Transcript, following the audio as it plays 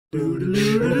Hey,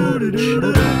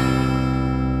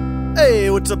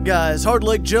 what's up guys?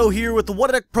 Hardleg Joe here with the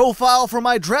one deck profile for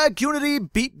my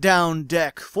Dragunity Beatdown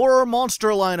deck. For our monster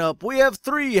lineup, we have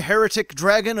 3 Heretic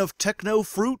Dragon of Techno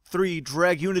Fruit, 3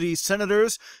 Dragunity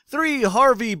Senators, 3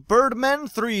 Harvey Birdmen,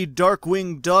 3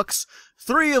 Darkwing Ducks,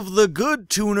 3 of the good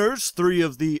tuners, 3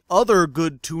 of the other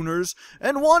good tuners,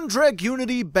 and 1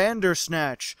 Dragunity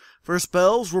Bandersnatch. For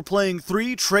spells, we're playing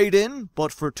 3 Trade-In,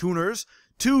 but for tuners,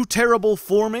 2 Terrible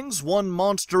Formings, 1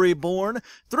 Monster Reborn,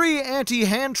 3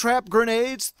 Anti-Hand Trap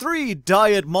Grenades, 3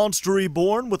 Diet Monster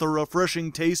Reborn with a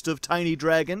refreshing taste of tiny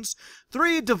dragons,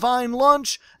 3 Divine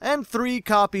Lunch, and 3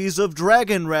 copies of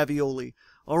Dragon Ravioli.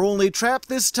 Our only trap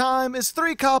this time is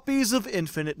 3 copies of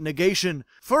Infinite Negation.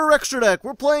 For our extra deck,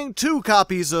 we're playing 2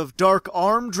 copies of Dark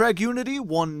Arm Dragunity,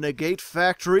 1 Negate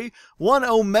Factory, 1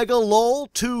 Omega Lull,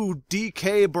 2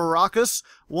 DK Baracus,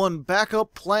 1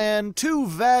 Backup Plan, 2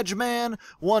 Vagman,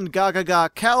 1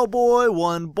 Gagaga Cowboy,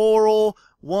 1 Boral,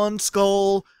 1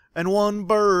 Skull, and 1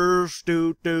 Burst.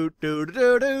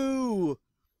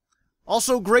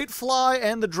 Also, Great Fly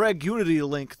and the Dragunity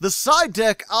link. The side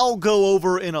deck I'll go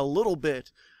over in a little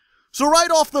bit. So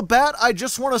right off the bat, I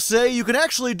just want to say you can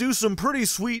actually do some pretty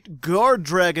sweet Guard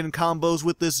Dragon combos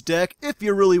with this deck if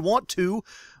you really want to.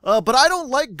 But I don't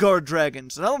like Guard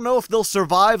Dragons, and I don't know if they'll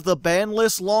survive the ban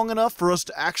list long enough for us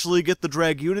to actually get the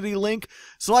Dragunity link,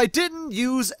 so I didn't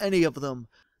use any of them.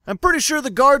 I'm pretty sure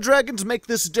the Guard Dragons make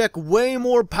this deck way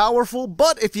more powerful,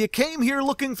 but if you came here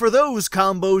looking for those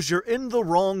combos, you're in the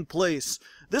wrong place.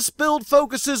 This build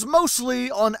focuses mostly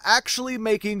on actually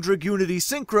making Dragunity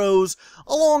synchros,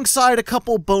 alongside a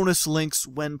couple bonus links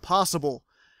when possible.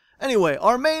 Anyway,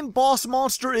 our main boss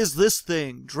monster is this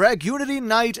thing, Dragunity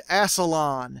Knight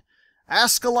Ascalon.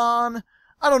 Ascalon?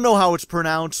 I don't know how it's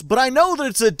pronounced, but I know that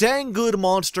it's a dang good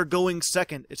monster going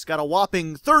second. It's got a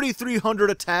whopping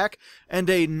 3,300 attack, and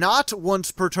a not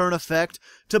once per turn effect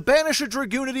to banish a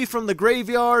Dragunity from the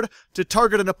graveyard, to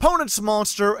target an opponent's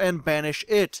monster and banish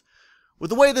it. With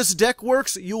the way this deck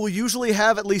works, you will usually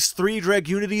have at least 3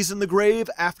 Dragunities in the grave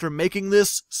after making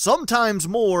this, sometimes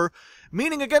more,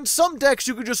 meaning against some decks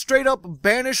you could just straight up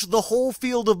banish the whole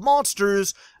field of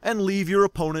monsters and leave your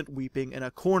opponent weeping in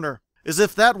a corner. As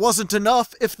if that wasn't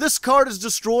enough, if this card is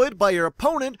destroyed by your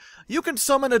opponent, you can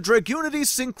summon a Dragunity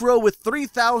Synchro with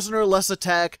 3,000 or less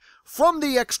attack from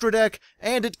the extra deck,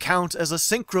 and it counts as a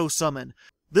Synchro summon.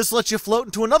 This lets you float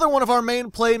into another one of our main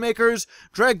playmakers,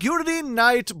 Dragunity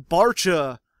Knight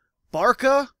Barca.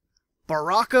 Barca?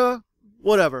 Baraka?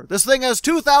 Whatever. This thing has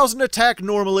 2,000 attack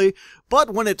normally,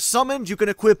 but when it's summoned, you can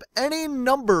equip any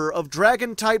number of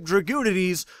Dragon-type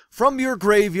Dragunities from your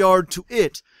graveyard to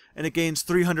it, and it gains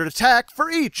 300 attack for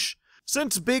each.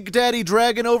 Since Big Daddy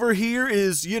Dragon over here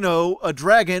is, you know, a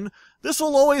dragon, this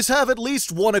will always have at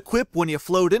least 1 equip when you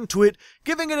float into it,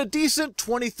 giving it a decent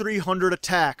 2,300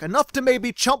 attack, enough to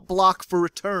maybe chump block for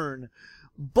return.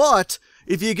 But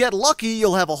if you get lucky,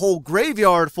 you'll have a whole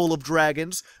graveyard full of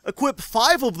dragons, equip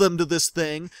 5 of them to this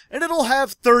thing, and it'll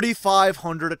have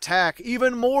 3,500 attack,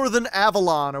 even more than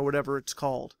Avalon or whatever it's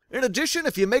called. In addition,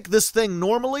 if you make this thing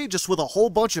normally, just with a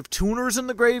whole bunch of tuners in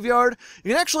the graveyard,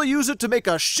 you can actually use it to make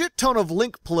a shit ton of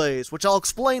link plays, which I'll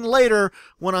explain later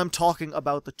when I'm talking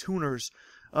about the tuners.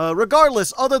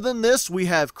 Regardless, other than this, we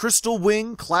have Crystal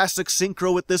Wing, classic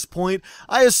synchro at this point.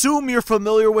 I assume you're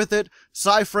familiar with it.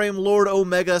 Psyframe Lord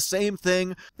Omega, same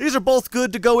thing. These are both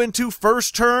good to go into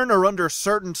first turn or under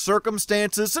certain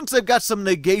circumstances, since they've got some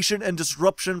negation and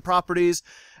disruption properties,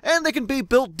 and they can be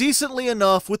built decently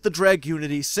enough with the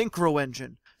Dragunity Synchro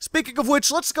engine. Speaking of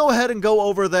which, let's go ahead and go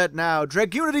over that now.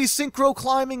 Dragunity Synchro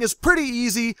climbing is pretty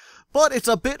easy, but it's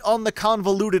a bit on the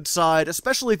convoluted side,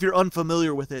 especially if you're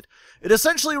unfamiliar with it. It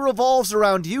essentially revolves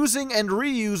around using and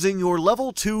reusing your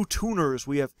level 2 tuners.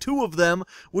 We have 2 of them,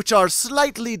 which are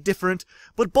slightly different,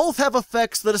 but both have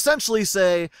effects that essentially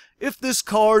say, if this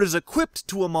card is equipped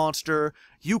to a monster,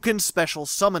 you can special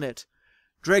summon it.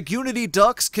 Dragunity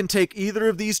Ducks can take either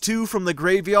of these 2 from the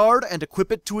graveyard and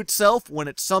equip it to itself when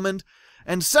it's summoned,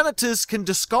 and Senatus can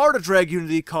discard a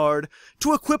Dragunity card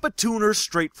to equip a tuner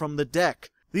straight from the deck.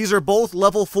 These are both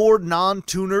level 4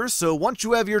 non-tuners, so once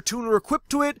you have your tuner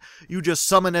equipped to it, you just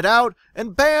summon it out,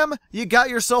 and bam, you got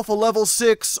yourself a level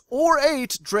 6 or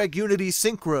 8 Dragunity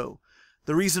Synchro.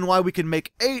 The reason why we can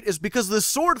make 8 is because the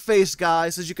Sword Face guy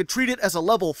says you can treat it as a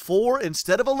level 4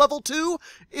 instead of a level 2,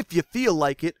 if you feel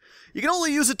like it. You can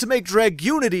only use it to make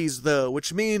Dragunities though,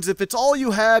 which means if it's all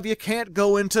you have, you can't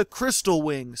go into Crystal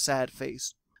Wing, sad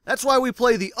face. That's why we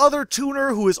play the other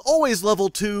tuner who is always level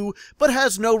 2, but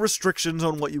has no restrictions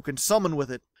on what you can summon with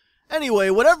it. Anyway,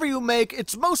 whatever you make,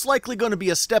 it's most likely going to be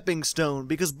a stepping stone,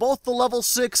 because both the level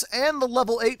 6 and the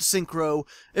level 8 synchro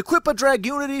equip a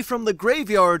Dragunity from the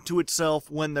graveyard to itself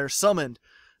when they're summoned.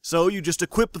 So you just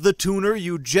equip the tuner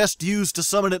you just used to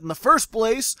summon it in the first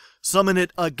place, summon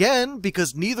it again,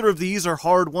 because neither of these are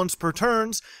hard once per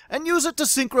turns, and use it to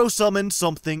synchro summon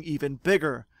something even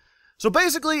bigger. So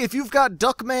basically, if you've got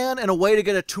Duckman and a way to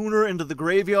get a tuner into the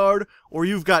graveyard, or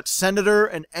you've got Senator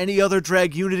and any other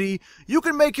Dragunity, you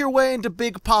can make your way into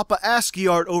Big Papa ASCII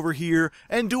art over here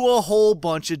and do a whole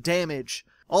bunch of damage.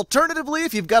 Alternatively,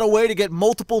 if you've got a way to get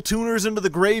multiple tuners into the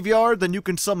graveyard, then you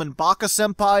can summon Baka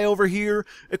Senpai over here,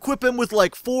 equip him with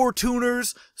like 4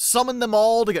 tuners, summon them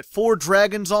all to get 4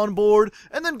 dragons on board,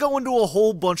 and then go into a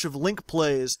whole bunch of Link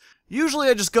plays. Usually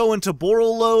I just go into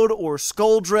Borreload or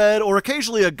Skull Dread or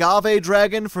occasionally Agave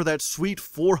Dragon for that sweet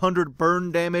 400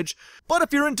 burn damage, but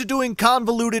if you're into doing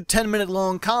convoluted 10-minute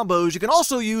long combos, you can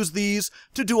also use these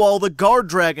to do all the Guard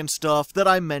Dragon stuff that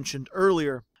I mentioned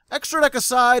earlier. Extra deck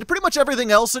aside, pretty much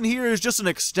everything else in here is just an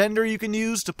extender you can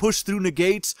use to push through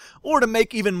negates, or to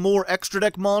make even more extra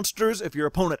deck monsters if your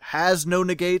opponent has no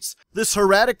negates. This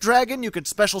Hieratic Dragon you can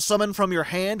special summon from your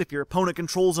hand if your opponent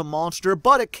controls a monster,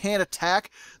 but it can't attack.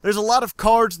 There's a lot of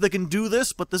cards that can do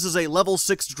this, but this is a level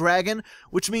 6 dragon,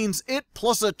 which means it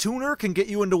plus a tuner can get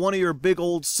you into one of your big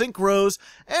old synchros,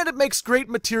 and it makes great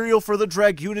material for the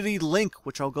Dragunity Link,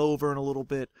 which I'll go over in a little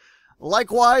bit.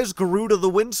 Likewise, Garuda the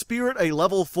Wind Spirit, a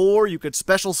level 4 you could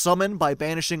special summon by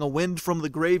banishing a wind from the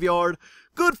graveyard.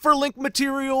 Good for Link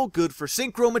material, good for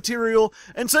Synchro material,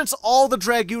 and since all the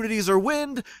Dragunities are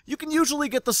wind, you can usually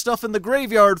get the stuff in the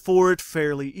graveyard for it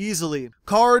fairly easily.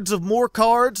 Cards of more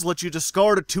cards let you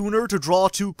discard a tuner to draw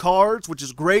 2 cards, which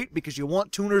is great because you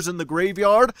want tuners in the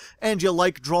graveyard, and you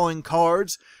like drawing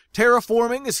cards.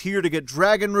 Terraforming is here to get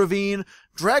Dragon Ravine.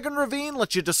 Dragon Ravine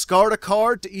lets you discard a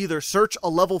card to either search a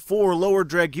level 4 or lower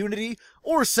Dragunity,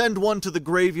 or send one to the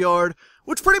graveyard,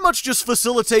 which pretty much just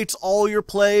facilitates all your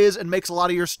plays and makes a lot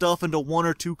of your stuff into 1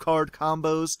 or 2 card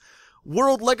combos.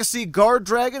 World Legacy Guard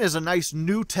Dragon is a nice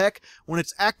new tech. When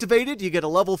it's activated, you get a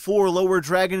level 4 or lower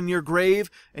dragon in your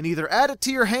grave, and either add it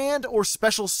to your hand or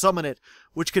special summon it,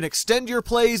 which can extend your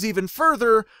plays even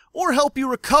further, or help you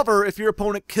recover if your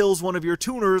opponent kills one of your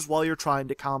tuners while you're trying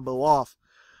to combo off.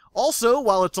 Also,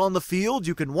 while it's on the field,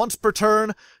 you can once per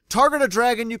turn target a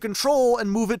dragon you control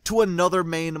and move it to another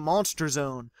main monster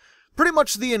zone. Pretty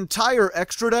much the entire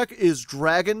extra deck is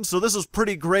dragon, so this is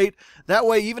pretty great. That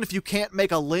way, even if you can't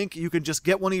make a Link, you can just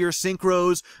get one of your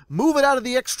synchros, move it out of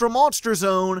the extra monster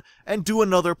zone, and do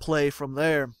another play from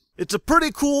there. It's a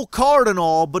pretty cool card and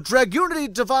all, but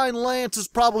Dragunity Divine Lance is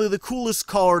probably the coolest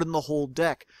card in the whole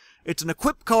deck. It's an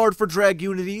equip card for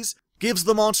Dragunities, gives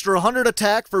the monster 100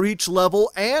 attack for each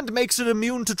level, and makes it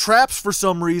immune to traps for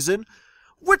some reason,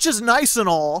 which is nice and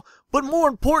all, but more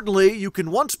importantly, you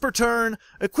can once per turn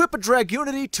equip a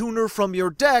Dragunity tuner from your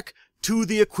deck to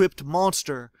the equipped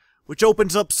monster, which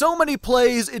opens up so many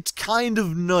plays it's kind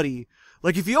of nutty.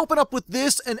 Like if you open up with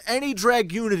this and any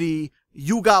Dragunity,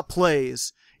 you got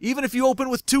plays. Even if you open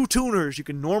with 2 tuners, you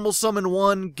can normal summon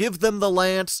one, give them the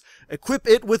lance, equip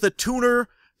it with a tuner,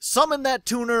 summon that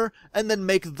tuner, and then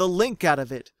make the Link out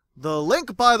of it. The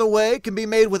Link, by the way, can be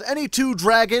made with any 2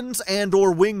 dragons and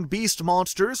or winged beast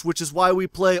monsters, which is why we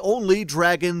play only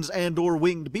dragons and or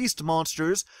winged beast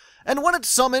monsters. And when it's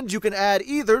summoned, you can add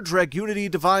either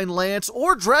Dragunity Divine Lance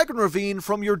or Dragon Ravine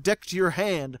from your deck to your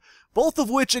hand, both of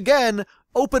which, again,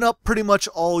 open up pretty much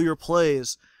all your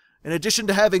plays. In addition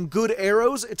to having good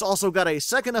arrows, it's also got a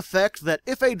second effect that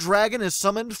if a dragon is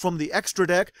summoned from the extra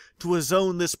deck to a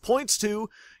zone this points to,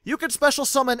 you can special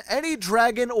summon any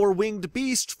dragon or winged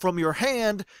beast from your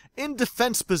hand in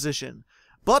defense position.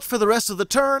 But for the rest of the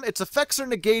turn, its effects are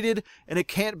negated and it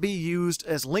can't be used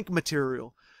as Link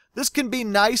material. This can be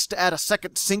nice to add a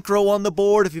second synchro on the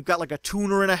board if you've got like a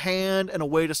tuner in a hand and a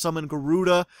way to summon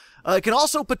Garuda. It can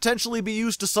also potentially be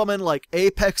used to summon like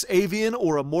Apex Avian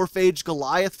or a Morphage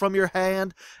Goliath from your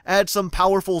hand, add some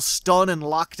powerful stun and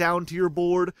lockdown to your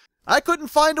board. I couldn't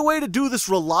find a way to do this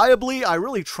reliably, I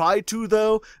really tried to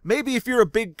though. Maybe if you're a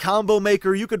big combo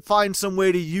maker, you could find some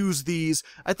way to use these.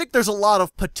 I think there's a lot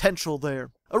of potential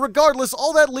there. Regardless,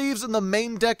 all that leaves in the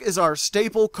main deck is our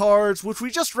staple cards, which we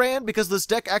just ran because this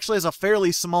deck actually has a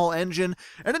fairly small engine,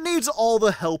 and it needs all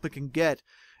the help it can get.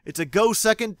 It's a go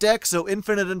second deck, so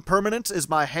Infinite Impermanence is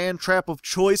my hand trap of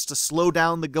choice to slow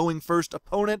down the going first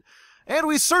opponent, and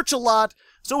we search a lot,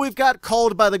 so we've got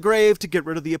Called by the Grave to get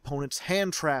rid of the opponent's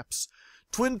hand traps.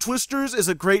 Twin Twisters is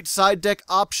a great side deck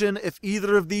option if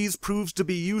either of these proves to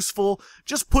be useful.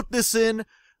 Just put this in.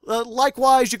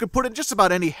 Likewise, you can put in just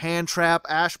about any hand trap,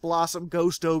 Ash Blossom,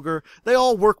 Ghost Ogre. They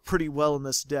all work pretty well in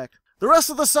this deck. The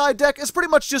rest of the side deck is pretty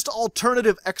much just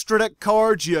alternative extra deck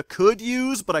cards you could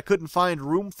use, but I couldn't find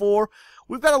room for.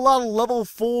 We've got a lot of level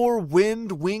 4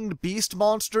 wind winged beast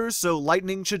monsters, so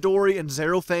Lightning Chidori and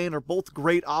Xerophane are both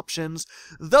great options,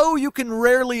 though you can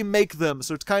rarely make them,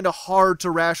 so it's kind of hard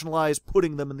to rationalize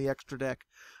putting them in the extra deck.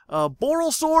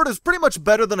 Boral Sword is pretty much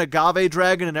better than Agave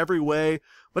Dragon in every way,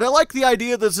 but I like the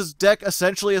idea that this deck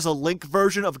essentially is a Link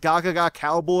version of Gagaga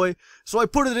Cowboy, so I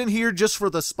put it in here just for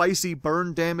the spicy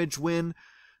burn damage win.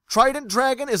 Trident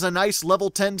Dragon is a nice level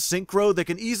 10 synchro that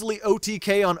can easily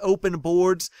OTK on open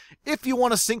boards if you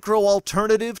want a synchro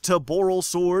alternative to Boral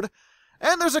Sword.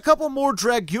 And there's a couple more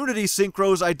Dragunity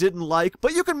synchros I didn't like,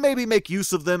 but you can maybe make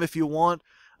use of them if you want.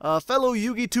 Fellow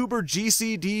Yugi-tuber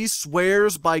GCD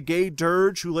swears by Gay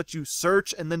Dirge, who lets you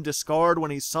search and then discard when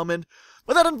he's summoned,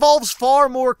 but that involves far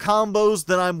more combos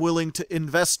than I'm willing to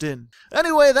invest in.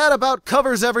 Anyway, that about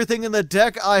covers everything in the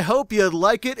deck. I hope you'd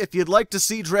like it. If you'd like to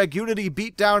see Dragunity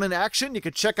Beatdown in action, you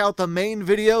can check out the main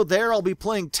video. There I'll be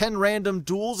playing 10 random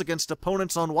duels against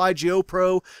opponents on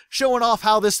YGOPro, showing off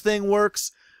how this thing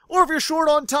works. Or if you're short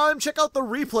on time, check out the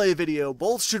replay video.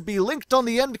 Both should be linked on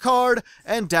the end card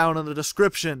and down in the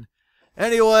description.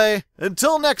 Anyway,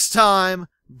 until next time,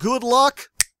 good luck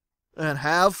and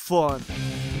have fun.